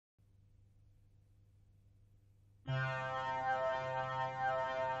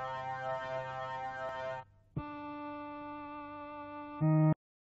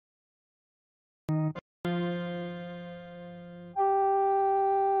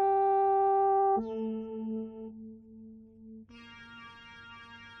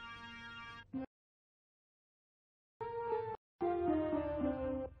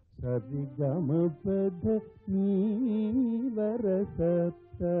సరిగమపద నీవర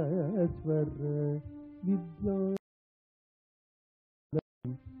సప్తస్వర విద్యో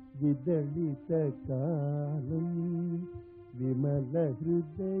విదళిత కాలం విమల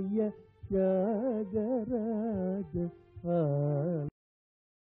హృదయ త్యాగరాజ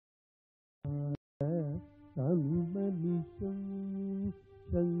తన్మనిషం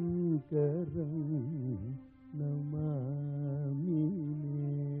శంకరం నమామి.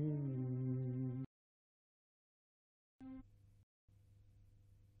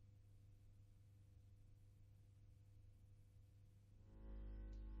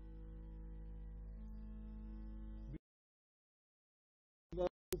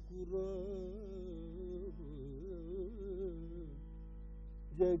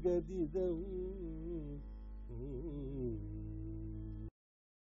 జగదిదం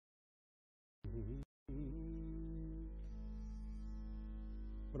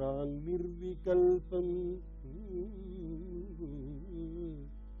ప్రాణిర్వికల్పం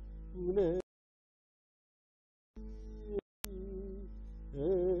పునః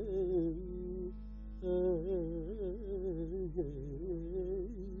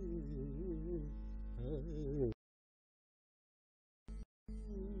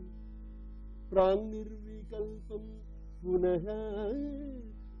ప్రాణిర్వికల్పం పునః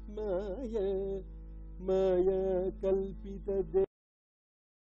మాయ మాయా కల్పిత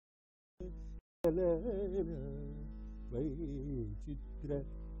వైచిత్ర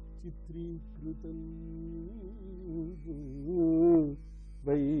చిత్రీకృతం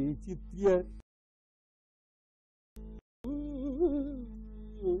వైచిత్ర్య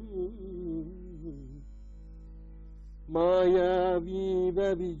మాయావీవ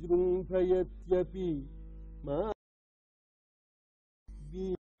విజృంభయత్యపి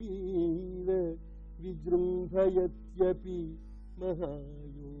మాయావీవ విజృంభయత్యపి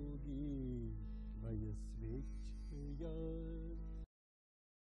మహాయోగి వయస్వేచ్ఛయా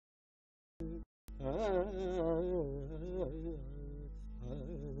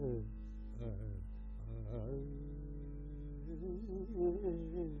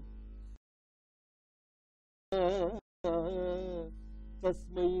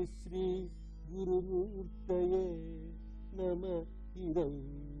తస్మై శ్రీ గురుమూర్తయే నమ. ఇదం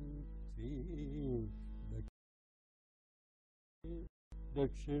శ్రీ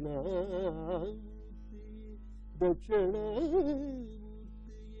దక్షిణామూర్తి దక్షిణామూర్తయే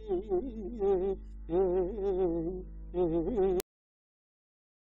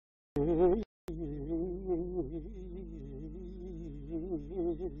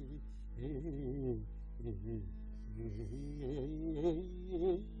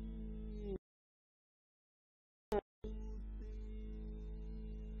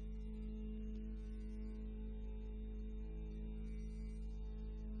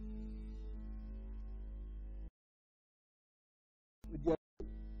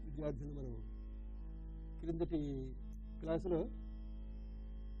విద్యార్థులు మనం క్రిందటి క్లాసులో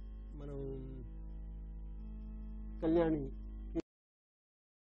మనం కళ్యాణి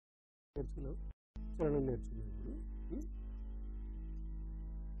నేర్చుకున్నాం, చరణం నేర్చుకున్నాం. ఇప్పుడు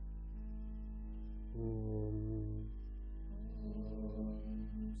ఓం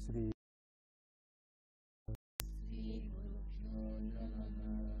శ్రీ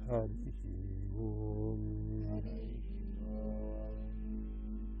హరి ఓం.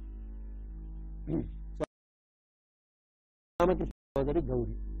 శ్యామకృష్ణ సోదరి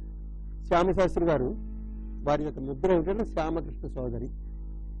గౌరి. శ్యామశాస్త్రి గారు వారి యొక్క ముద్ర ఏమిటంటే శ్యామకృష్ణ సోదరి,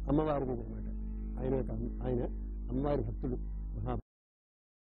 అమ్మవారి మీద అనమాట. ఆయన అమ్మవారి భక్తుడు, మహా.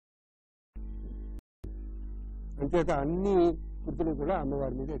 అంచేత అన్ని కృతులు కూడా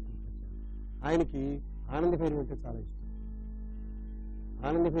అమ్మవారి మీద ఎక్కువ. ఆయనకి ఆనంద భైరవి అంటే చాలా ఇష్టం.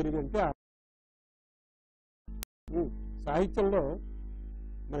 ఆనంద భైరవి అంటే సాహిత్యంలో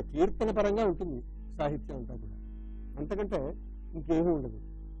మన కీర్తన పరంగా ఉంటుంది సాహిత్యం అంతా కూడా, అంతకంటే ఇంకేమీ ఉండదు.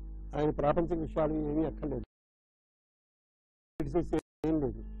 ఆయన ప్రాపంచిక విషయాలు ఏమీ అక్కర్లేదు, ఏం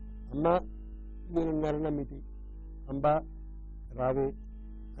లేదు. అమ్మ నేను నరనమ్మితి, అంబా రావే,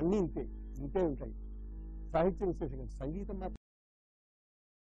 అన్నీ ఇంతే ఉంటాయి. సాహిత్య విశేషంగా సంగీతం మాత్రం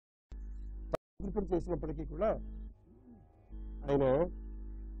చేసినప్పటికీ కూడా ఆయన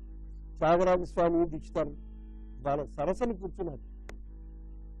త్యాగరాజస్వామి దీక్షితారు వాళ్ళ సరస్సును కూర్చున్నారు.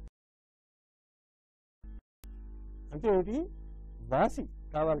 అంటే ఏంటి, రాసి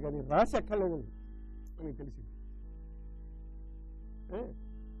కావాలి కానీ రాసి అక్కర్లేదని మనకి తెలిసింది.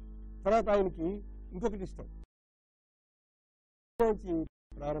 తర్వాత ఆయనకి ఇంకొకటి ఇష్టం,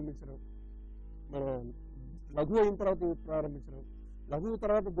 ప్రారంభించడం, మన లఘు అయిన తర్వాత ప్రారంభించడం, లఘువు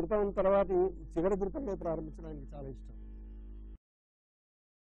తర్వాత ధృతం తర్వాత చివరి ధృతంలో ప్రారంభించడానికి చాలా ఇష్టం.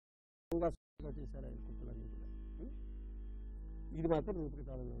 చేశారు ఆయన కుక్కలన్నీ కూడా. ఇది మాత్రం రూపక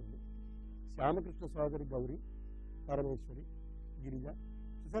తాళంలో ఉంది. శ్యామకృష్ణ సోదరి గౌరి, పరమేశ్వరి, గిరిజ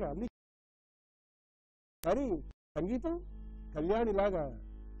చూసారా అన్ని. కానీ సంగీతం కళ్యాణిలాగా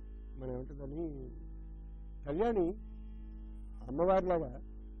మనం ఏమంటుందని, కళ్యాణి అమ్మవారిలాగా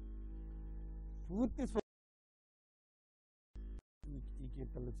పూర్తి ఈ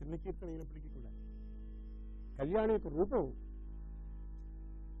కీర్తనలు చిన్న కీర్తన అయినప్పటికీ కూడా కళ్యాణి యొక్క రూపం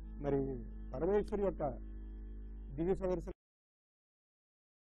మరి పరమేశ్వరి యొక్క దివ్య సదర్శనం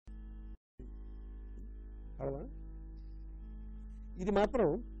కదా. ఇది మాత్రం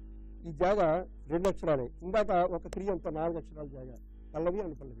ఈ జాగా 2 అక్షరాలే. ఇందాక ఒక క్రియ అంత 4 అక్షరాల జాగా, పల్లవి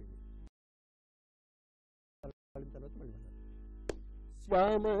అనుపల్లవి. తర్వాత మళ్ళీ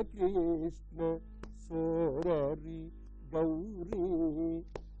శ్యామ కృష్ణ సోదరి గౌరీ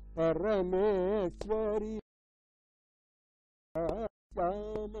పరమేశ్వరి,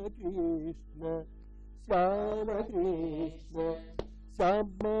 శ్యామ కృష్ణ శ్యామ కృష్ణ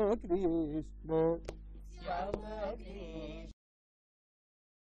శ్యామ కృష్ణ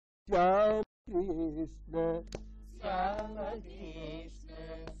శ్యామ కృష్ణ శ్యామ కృష్ణ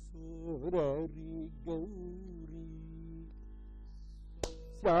సోదరి గౌరీ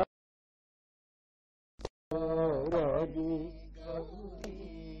సోదరి గౌరీ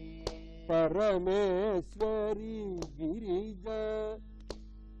పరమేశ్వరి గిరిజ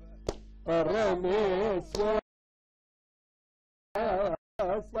పరమేశ్వర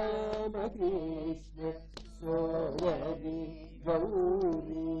శ్యామ కృష్ణ సోదరి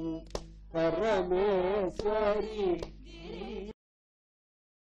గౌరీ పరమేశ్వరి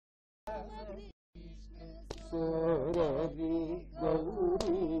సోదరి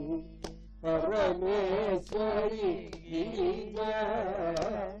గౌరీ పరమేశ్వరి గిరిజ.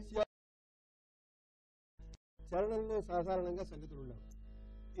 చరణంలో సాధారణంగా సంగతులు ఉండవు.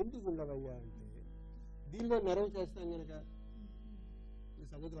 ఎందుకు ఉండవయ్యా అంటే దీనిలో నెరవు చేస్తాం కనుక ఈ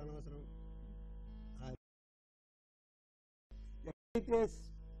సంగతులు అనవసరం. ఎక్కడైతే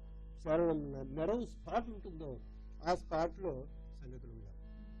చరణం నెరవు స్పాట్ ఉంటుందో ఆ స్పాట్ లో సంగతులు ఉండవు.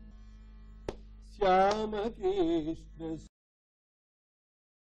 శ్యామ కృష్ణ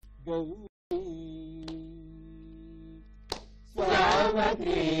గౌరీ శ్యామ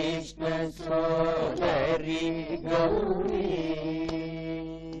కృష్ణ సోదరి గౌరీ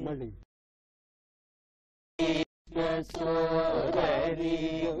మళ్ళీ కృష్ణ సోదరి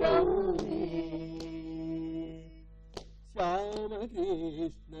గౌరీ శ్యామ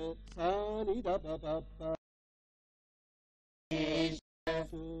కృష్ణ సాని దప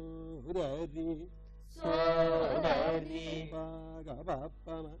సోదరి సోదరి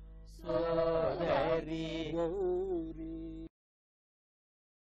భగవప్పమ సోదరి గౌరీ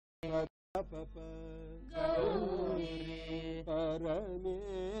గౌరీ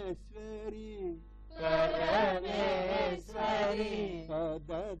పరమేశ్వరి పరమేశ్వరి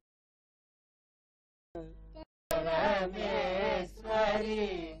పరమేశ్వరి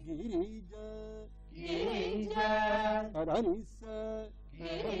గిరిజ గిరిజ పరనిస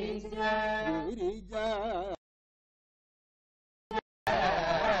గిరిజ గిరిజ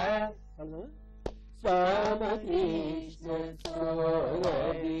శ్యామ కృష్ణ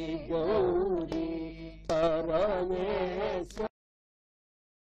సోదరి గౌరీ పరమేశ్వర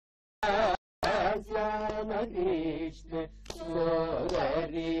శ్యామ కృష్ణ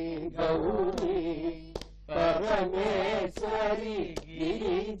సోదరి గౌరీ పరమేశ్వరి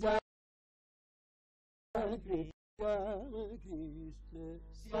గిరిజ శ్యామ కృష్ణ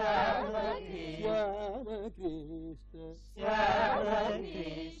శ్యామ కృష్ణ శ్యామ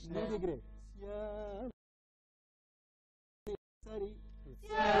కృష్ణ దగ్గరే సరి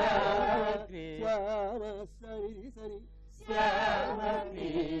శ్యామ సరి సరి శ్యామ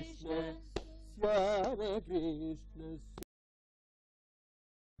కృష్ణ శ్యామ కృష్ణ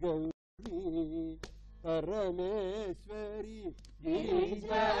గౌరీ పరమేశ్వరి గిరిజ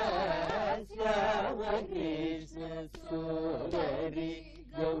శ్యామ కృష్ణ సోదరి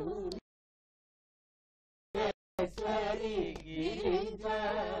గౌరీ గిరిజ.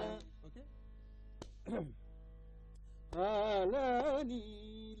 ఓకే.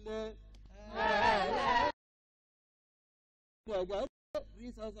 నీల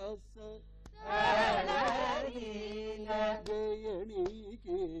జయణి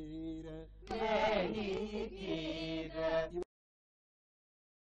కీర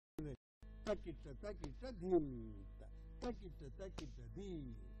తకిట తకిట ధీంత తకిట తకిట ధీ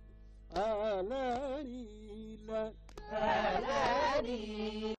నీల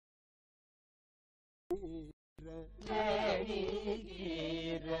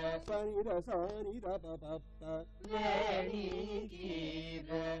సని రసాని రపప వాణి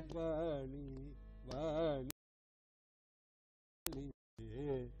వాణి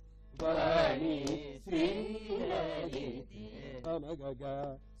వాణి శ్రీ మగగ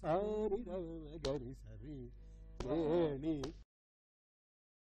సాని గరి సరి వేణి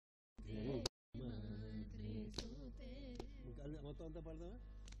మొత్తం అంతా పడదా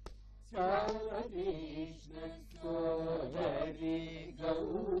శ్యామ కృష్ణ సోదరి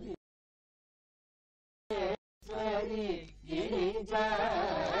గౌరీ గిరిజా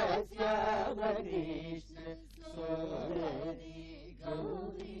శ్యామ కృష్ణ సోదరి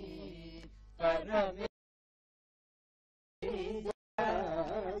గౌరీ పరమే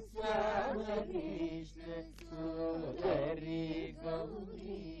శ్యామ కృష్ణ సోదరి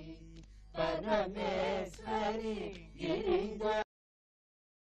గౌరీ పరమేశ్వరి గిరిజా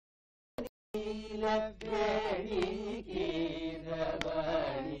వేణి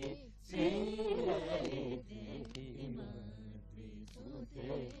కీరవాణి శ్రీలలితే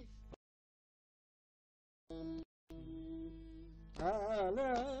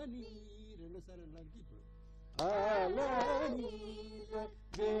ఆలని రెండుసార్లు లాంటి ఇప్పుడు ఆలని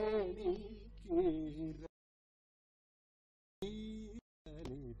వేణి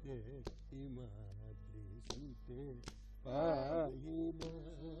కీరలితే హిమాద్రి సుతే పాహిమా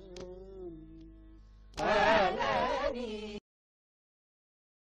ఆలని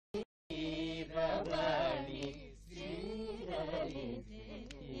కీరవాణి శ్రీలలితే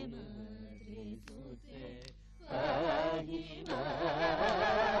హిమాద్రి సుతే పాహిమా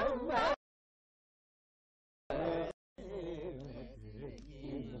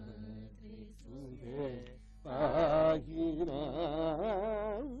పాహిమా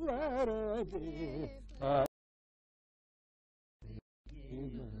వరదే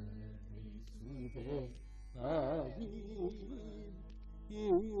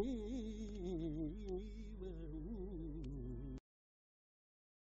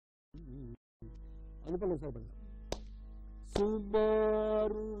అనుపల్ల సోపల్ల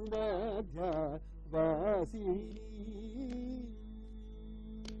సుమారు మధ్య వాసి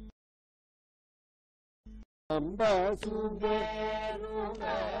అంబ సుమారు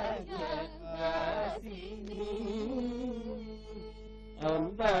మధ్య వాసిని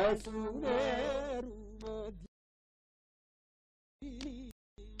అంబ సుమారు మధ్య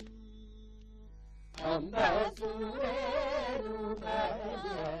అంబ సుమారు మధ్య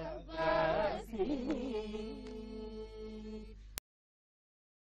వాసిని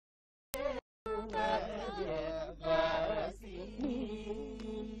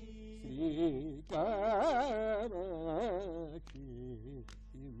శ్రీకామాక్షి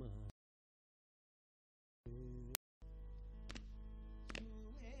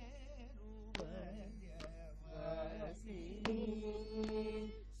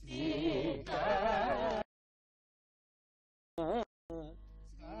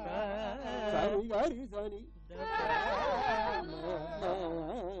సని గారి సని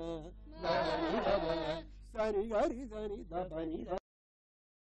సని గారి సని దపని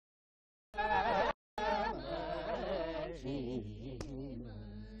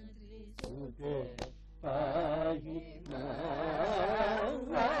సుతే పాహిమా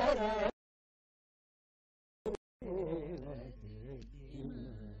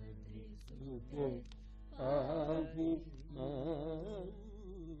సుతే పాహిమా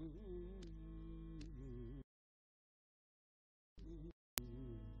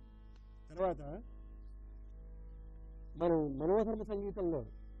తర్వాత మనం మనోధర్మ సంగీతంలో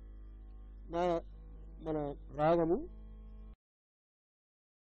మన రాగము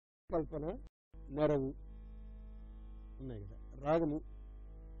కల్పన నెరవు ఉన్నాయి కదా రాగము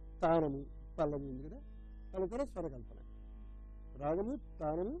తానము పల్లవి ఉంది కదా కల్పన స్వరకల్పన రాగము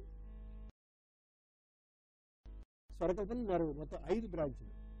తానము స్వరకల్పన నెరవు మొత్తం 5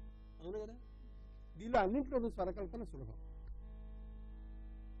 బ్రాంచ్లు అవును కదా దీనిలో అన్నింటిలో స్వరకల్పన సులభం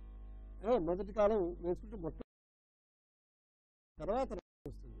మొదటి కాలం వేసుకుంటే మొత్తం తర్వాత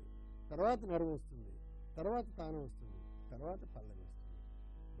వస్తుంది తర్వాత నెరవు వస్తుంది తర్వాత తానం వస్తుంది తర్వాత పల్లవి వస్తుంది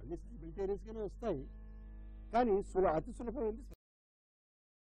మళ్ళీ సైమిల్టేనియస్గానే వస్తాయి కానీ అతి సులభమైంది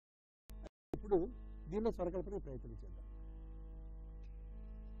ఇప్పుడు దీనిలో స్వరకల్పన ప్రయత్నం చేద్దాం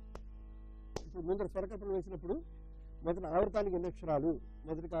ఇప్పుడు ముందర స్వరకల్పన వేసినప్పుడు మొదటి ఆవృతానికి ఎన్ని అక్షరాలు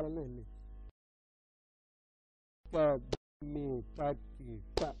మొదటి కాలంలో ఎన్ని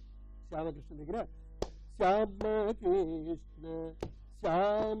శ్యామకృష్ణ దగ్గర శ్యామకృష్ణ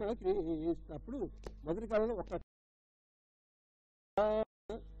శ్యామకృష్ణ అప్పుడు మొదటి కాలంలో ఒక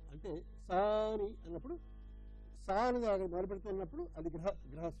అంటే సాని అన్నప్పుడు సాని మొదలు పెడుతున్నప్పుడు అది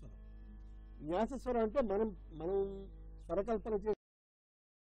గ్రహస్వరం న్యాసస్వరం అంటే మనం స్వరకల్పన చేసే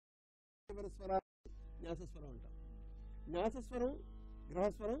స్వరాలు న్యాసస్వరం అంటాం. న్యాసస్వరం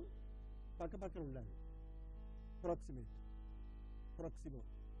గ్రహస్వరం పక్క పక్కన ఉండాలి, ప్రొక్సిమో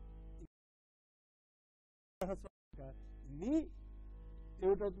నీ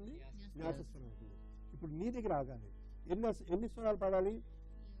ఏమిటవుతుంది? న్యాసస్వరం అవుతుంది. ఇప్పుడు నీ దగ్గర ఆగాలి. ఎన్ని స్వరాలు పాడాలి?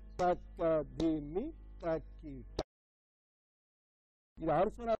 దీన్ని ఇది 6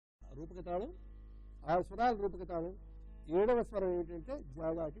 స్వరాల రూపకతాళం. 6 స్వరాల రూపకతాళం. 7వ స్వరం ఏమిటంటే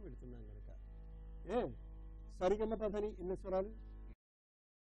జాగాకి వెళుతున్నాం కనుక సరిగమ పదని ఎన్ని స్వరాలు?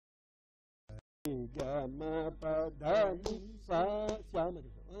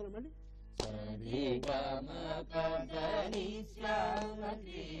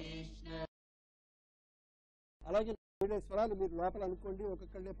 అలాగే 7 స్వరాలు మీరు లోపల అనుకోండి,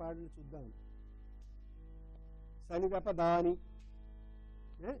 ఒక్కొక్కళ్ళే పాటలు చూద్దాం. సనిగప దాని,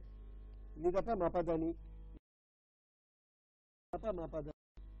 నిగప మపదని,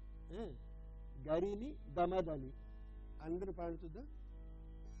 మపదని, గరిని దమదని. అందరూ పాటలు చూద్దాం.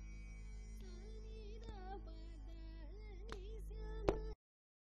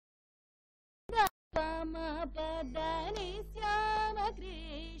 పదని శ్యామ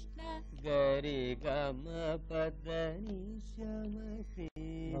కృష్ణ గరి గమ పదని శ్యామ కృష్ణ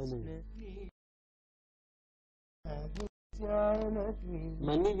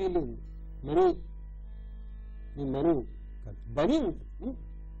మనీ వీలు మనీ మనీ బని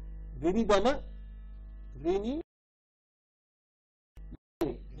రిని గమ రిని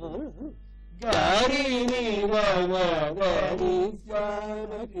గరిని గమ పదని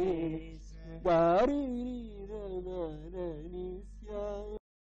శ్యామ కృష్ణ గారిని రమణి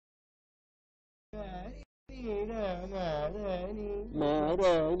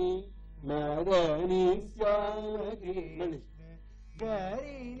మారణి మారణి శ్యామ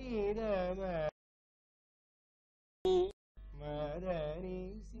గరిని రమణి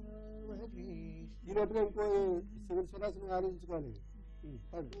శ్యామ కృష్ణ. ఈరోజు ఇంకో స్వరాసనం ఆలోచించుకోవాలి.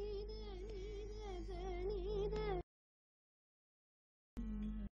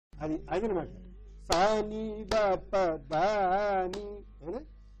 అది అదనమాట. సాని దాని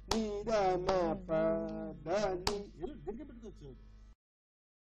నీదా మా పదని దీనికి పెట్టుకోవచ్చు.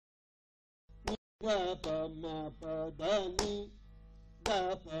 మా పదని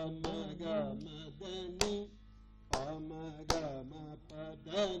మగ మదని మగ మా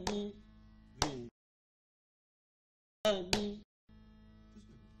పదని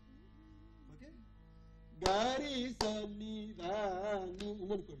గారి సన్ని దాని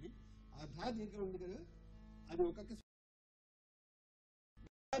ఉందనుకోండి. ఆ ధా దీర్ఘం ఉంది కదా, అది ఒక్కొక్క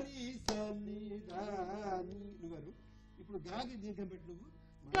గారి సన్ని దాని నువ్వు. ఇప్పుడు గాకి దీర్ఘం పెట్టు, నువ్వు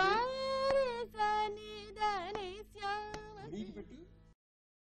పెట్టు.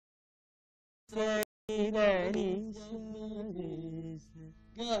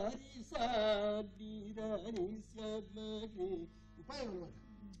 ఉపాయం అన్నమాట.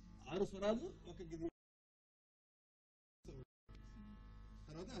 6 స్వరాలు ఒక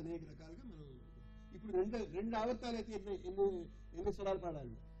తర్వాత అనేక రకాలుగా మనం ఇప్పుడు రెండు ఆవర్తాలు అయితే ఎన్ని స్వరాలు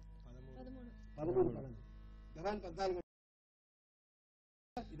పాడాలి? 13 పాడాలి. గరాన్ని 14.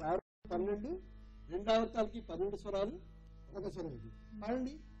 ఇది 6 12. 2 ఆవర్తాలకి 12 స్వరాలు, ఒక స్వరం ఇది.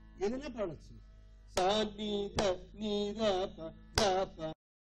 పాడండి, ఏదైనా పాడచ్చు. అది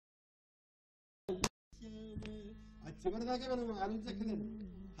చివరి దాకా మనం ఆలోచించక్కర్లేదు,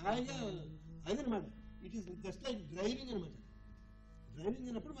 హాయిగా అదనమాట. It is just like driving అనమాట. డ్రైవింగ్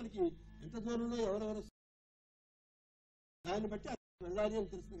అయినప్పుడు మనకి ఎంత దూరంలో ఎవరెవరు దాన్ని బట్టి అది వెళ్ళాలి అని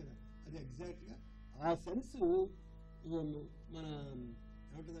తెలుస్తుంది కదా. అది ఎగ్జాక్ట్ గా ఆ సెన్స్ మన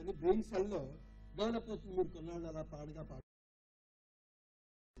ఏమంటుందని బ్రెయిన్ సెల్లో డెవలప్ అవుతుంది. మీరు కొన్నాళ్ళు అలా పాడగా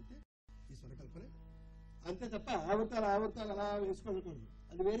ఈ స్వరకల్పనే అంతే తప్ప ఆవర్తాలు అలా వేసుకోకూడదు.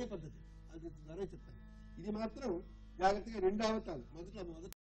 అది వేరే పద్ధతి, అది త్వరగా చెప్తాను. ఇది మాత్రం జాగ్రత్తగా 2 ఆవర్తాలు మొదటి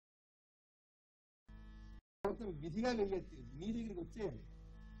ఆవర్తం విధిగా వెయ్యొచ్చు, మీ దగ్గరికి వచ్చేయాలి.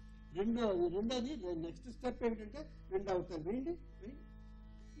 రెండోది నెక్స్ట్ స్టెప్ ఏంటంటే 2 ఆవర్తాలు వేయండి.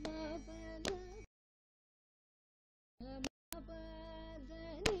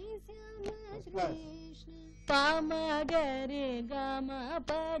 పమ గరి గమ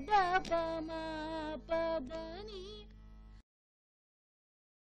పద పమ పదని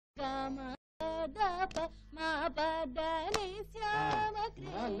గమ పద పమ పదని శ్యామ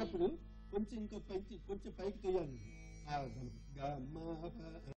కృష్ణ అన్నప్పుడు కొంచెం కొంచెం పైకి తోయాలి.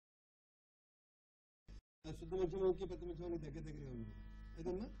 శుద్ధ మధ్యమానికి పెద్ద మధ్యమానికి దగ్గరగా ఉంది.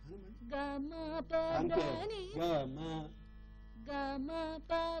 అదమ్మా గమ పదని గమ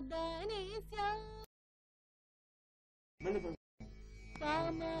పదని శ్యామ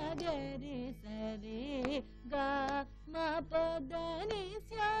పామగరి సరి గ మ పదని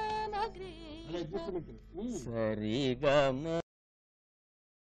శ్యామ కృష్ణ సరి గ మ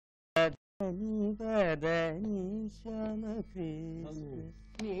పదని శ్యామ కృష్ణ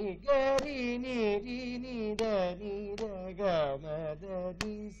ని గరి ని రి ని ద ని ద గ మ ద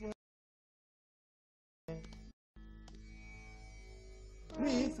ని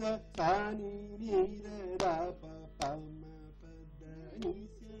ని స సా ని ని ర ర ప ప మ ప ద ని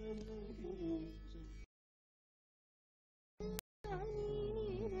శ్యామ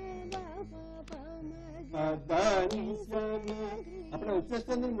కృష్ణ అప్పుడు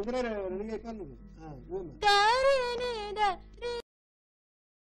వచ్చేస్తుంది ముందర రెండు ఎక్కాలి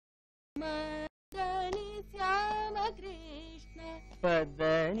మదని శ్యామ కృష్ణ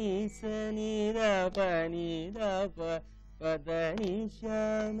పదని సని ర పని ర ప పదని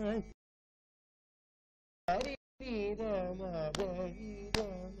శ్యామ హరి రమ దని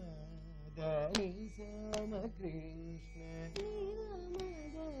రమ దని శ్యామ కృష్ణ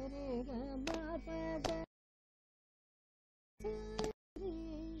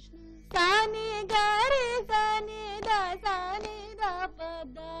సాని గరి సని ద సాని ద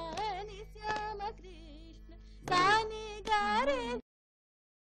పదని శ్యామ కృష్ణ సాని గరి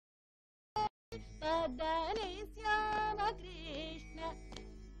పదని శ్యామ కృష్ణ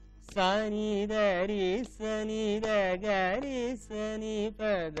సాని దరి సని ద గరి సని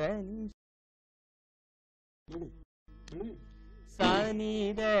పదని సాని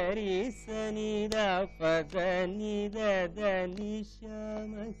దరి సని ద పదని ద దని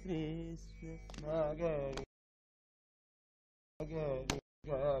శ్యామ కృష్ణ మగరి మగరి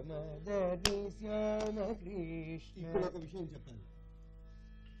గమ దని శ్యామ కృష్ణ. ఇక్కడ ఒక విషయం చెప్పాను.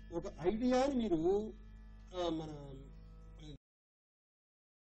 ఒక ఐడియాని మీరు మన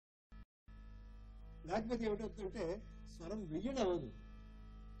లేకపోతే ఏమిటవుతుందంటే స్వరం వెయ్యడం అవ్వదు,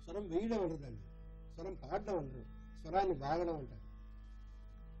 స్వరం వేయడం అంటారు, దాన్ని స్వరం పాడడం అంటారు, స్వరాన్ని బాగడం అంటారు.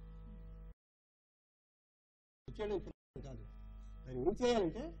 కాదు, దాన్ని ఏం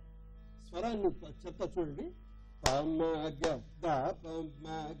చేయాలంటే స్వరాన్ని చెప్తా చూడండి. పమగ ద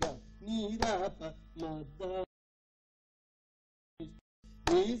పమగ నీరా పమద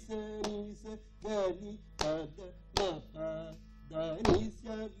నిస నిస గని పద మప దని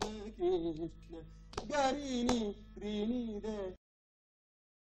శ్యామ కృష్ణ గరిని రిని ద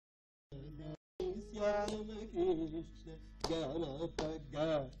శ్యామ కృష్ణ గమ పగ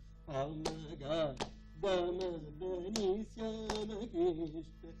పమగ గమ దని శ్యామ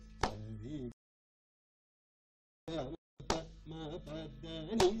కృష్ణ హరి గమ పద్మ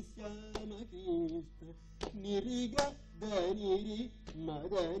పదని శ్యామ కృష్ణ నిరిగ దని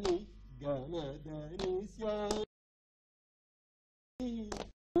మదని గమ దని శ్యామ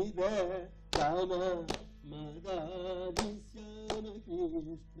రామ మదని శ్యామ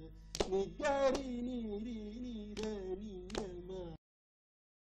కృష్ణ నిగరి నిరి నిర నిరమ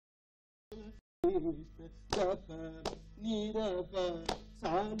కృష్ణ గప నిరప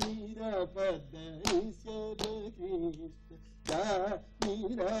సా నిరప దని శ్యామ కృష్ణ ద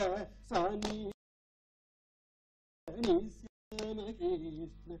నిర సా ని శ్యామ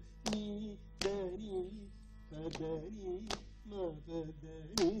కృష్ణ ని దని పదని మ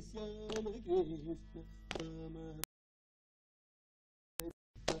పదని శ్యామ కృష్ణ పమ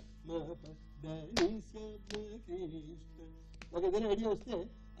మ పదని శ్యామ కృష్ణ. ఒక ఏదైనా ఐడియా వస్తే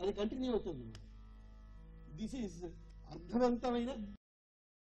అది కంటిన్యూ అవుతుంది. దిస్ ఈజ్ అర్థవంతమైన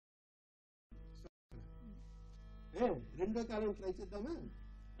రెండో కాలం ట్రై చేద్దామా?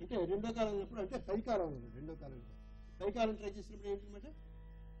 అంటే రెండో కాలం అన్నప్పుడు అంటే పైకాలం అన్నమాట. రెండో కాలం పైకాలం ట్రై చేసినప్పుడు ఏంటన్నమాట,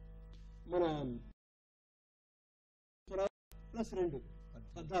 మన స్వరాలు ప్లస్ 2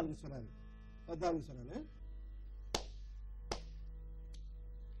 14 స్వరాలు, 14 స్వరాలు.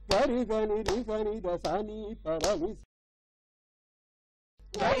 గరి గని రి గని ద సాని పరని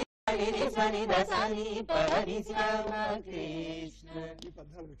సని ద సాని పదని శ్యామ కృష్ణ. ఈ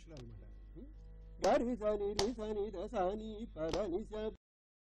 14 అక్షరాలు అన్నమాట. గరి గని రి గని ద సాని పరని శ్యామ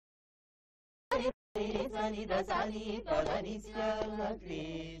సని ద సాని పదని శ్యామ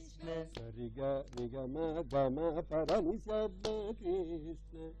కృష్ణ సరి గ రి గ మ గ మ పదని శ్యామ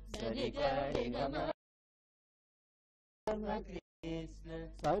కృష్ణ సరి గ రి గ మ కృష్ణ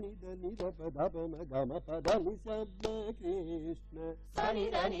సని ద ని ద ప ద ప మ గ మ పదని శ్యామ కృష్ణ సని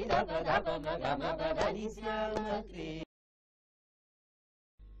ద ని ద ప ద ప మ గ మ పదని శ్యామ కృష్ణ.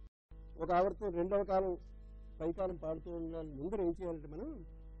 ఒక ఆవర్తం రెండవ కాలం పైకాలం పాడుతూ ఉండాలి. ముందర ఏం చేయాలంటే మనం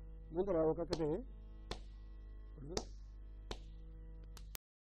ముందర ఒక్కొక్కటే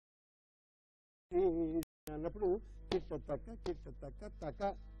అన్నప్పుడు కిట్ట తక్క తక్క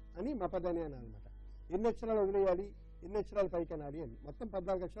అని మపదని అని అనమాట. ఎన్ని అక్షరాలు వదిలేయాలి, ఎన్ని అక్షరాలు పైకి అనాలి అని. మొత్తం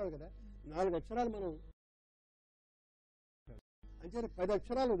 14 అక్షరాలు కదా, 4 అక్షరాలు మనం అంటే 10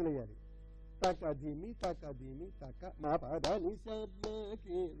 అక్షరాలు వదిలేయాలి. తక ధీమి తక ధీమి తక మా పద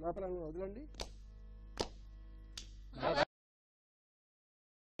నిశబ్దకి లోపల వదలండి.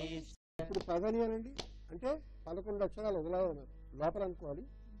 ఇప్పుడు పదని అనండి అంటే 11 అక్షరాలు లోపల అనుకోవాలి,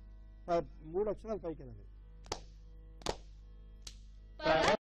 3 అక్షరాలు పైకి అనాలి.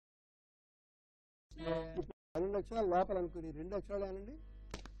 12 అక్షరాలు లోపల అనుకుని 2 అక్షరాలు అనండి.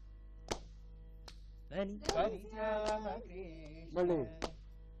 మళ్ళీ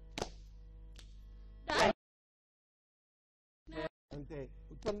అంతే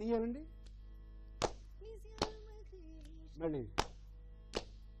ఉత్తరం నీ అనండి. మళ్ళీ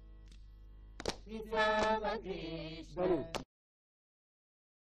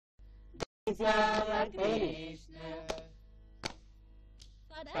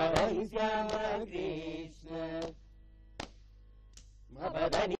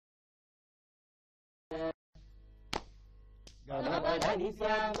గమపదని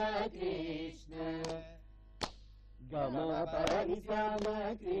శ్యామ కృష్ణ గమపదని శ్యామ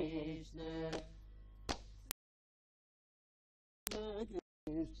కృష్ణ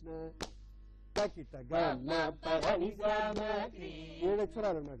కృష్ణ తకిట గమపదని శ్యామ కృష్ణ 7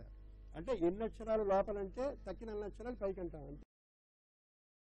 అక్షరాలు అన్నమాట. అంటే ఎన్ని అక్షరాలు లోపలంటే తక్కిన 4 అక్షరాలు పైకి అంటాం. అంటే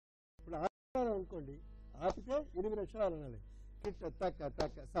ఇప్పుడు 6 అక్షరాలు అనుకోండి, ఆపితే 8 అక్షరాలు అనాలి. కిట్ట తక్క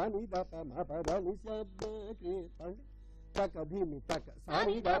తక్క సాని దాప మా పదని శ్యామ కృష్ణ తక ధీమి తక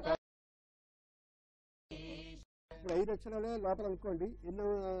సాని దాప. ఇప్పుడు 5 అక్షరాలే లోపల అనుకోండి, ఎన్నో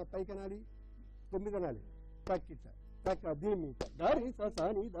పైకి అనాలి? 9 అనాలి. తక్కిట తక ధీమి గారి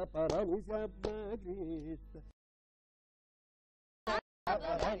సాని దాప రాని శ్యామ కృష్ణ.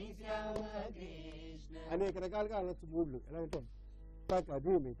 అనేక రకాలుగా అనొచ్చు మూడ్లు. ఎలా అంటే తక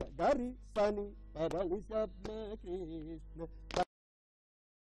ధీమి గారి సాని పరాని శ్యామ కృష్ణ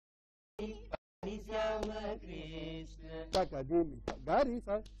తక ధీమి గారి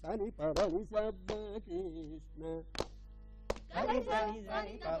సాని పరాని శ్యామ కృష్ణ.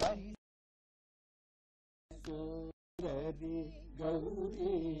 గౌరీ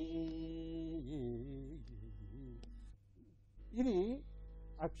ఇది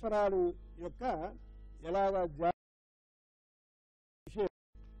అక్షరాలు యొక్క ఎలాగ విషయం.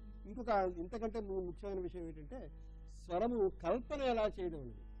 ఇంకొక ఇంతకంటే ముఖ్యమైన విషయం ఏంటంటే స్వరము కల్పన ఎలా చేయడం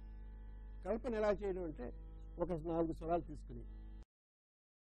అనేది. కల్పన ఎలా చేయడం అంటే ఒక 4 స్వరాలు తీసుకుని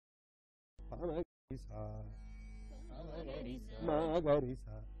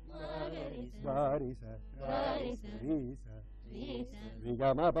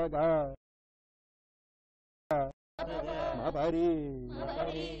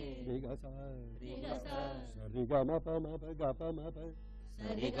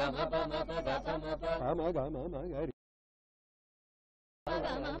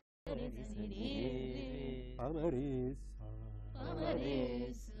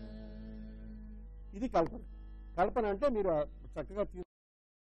ఇది కల్పన. కల్పన అంటే మీరు చక్కగా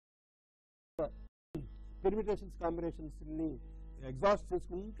పెర్మిటేషన్స్ కాంబినేషన్స్ ని ఎగ్జాస్ట్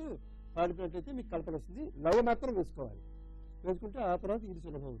చేసుకుంటూ పాడినట్లయితే మీకు కల్పన వస్తుంది. లయ మాత్రం వేసుకోవాలి. వేసుకుంటే ఆ తర్వాత ఇది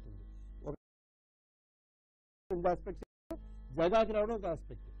సులభం అవుతుంది. ఒక ఆస్పెక్ట్ జగాకి రావడం ఒక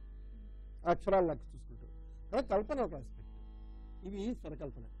ఆస్పెక్ట్, అక్షరాలు లెక్క చూసుకుంటాం. కానీ కల్పన ఒక ఆస్పెక్ట్. ఇవి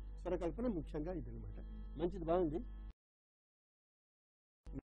స్వరకల్పన. స్వరకల్పన ముఖ్యంగా ఇది అనమాట. మంచిది, బాగుంది.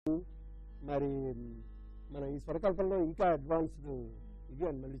 మరి మన ఈ స్వరకల్పనలో ఇంకా అడ్వాన్స్డ్ ఇవి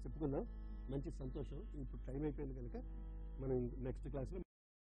అని మళ్ళీ చెప్పుకుందాం. మంచి సంతోషం. ఇప్పుడు టైం అయిపోయింది కనుక మనం నెక్స్ట్ క్లాస్లో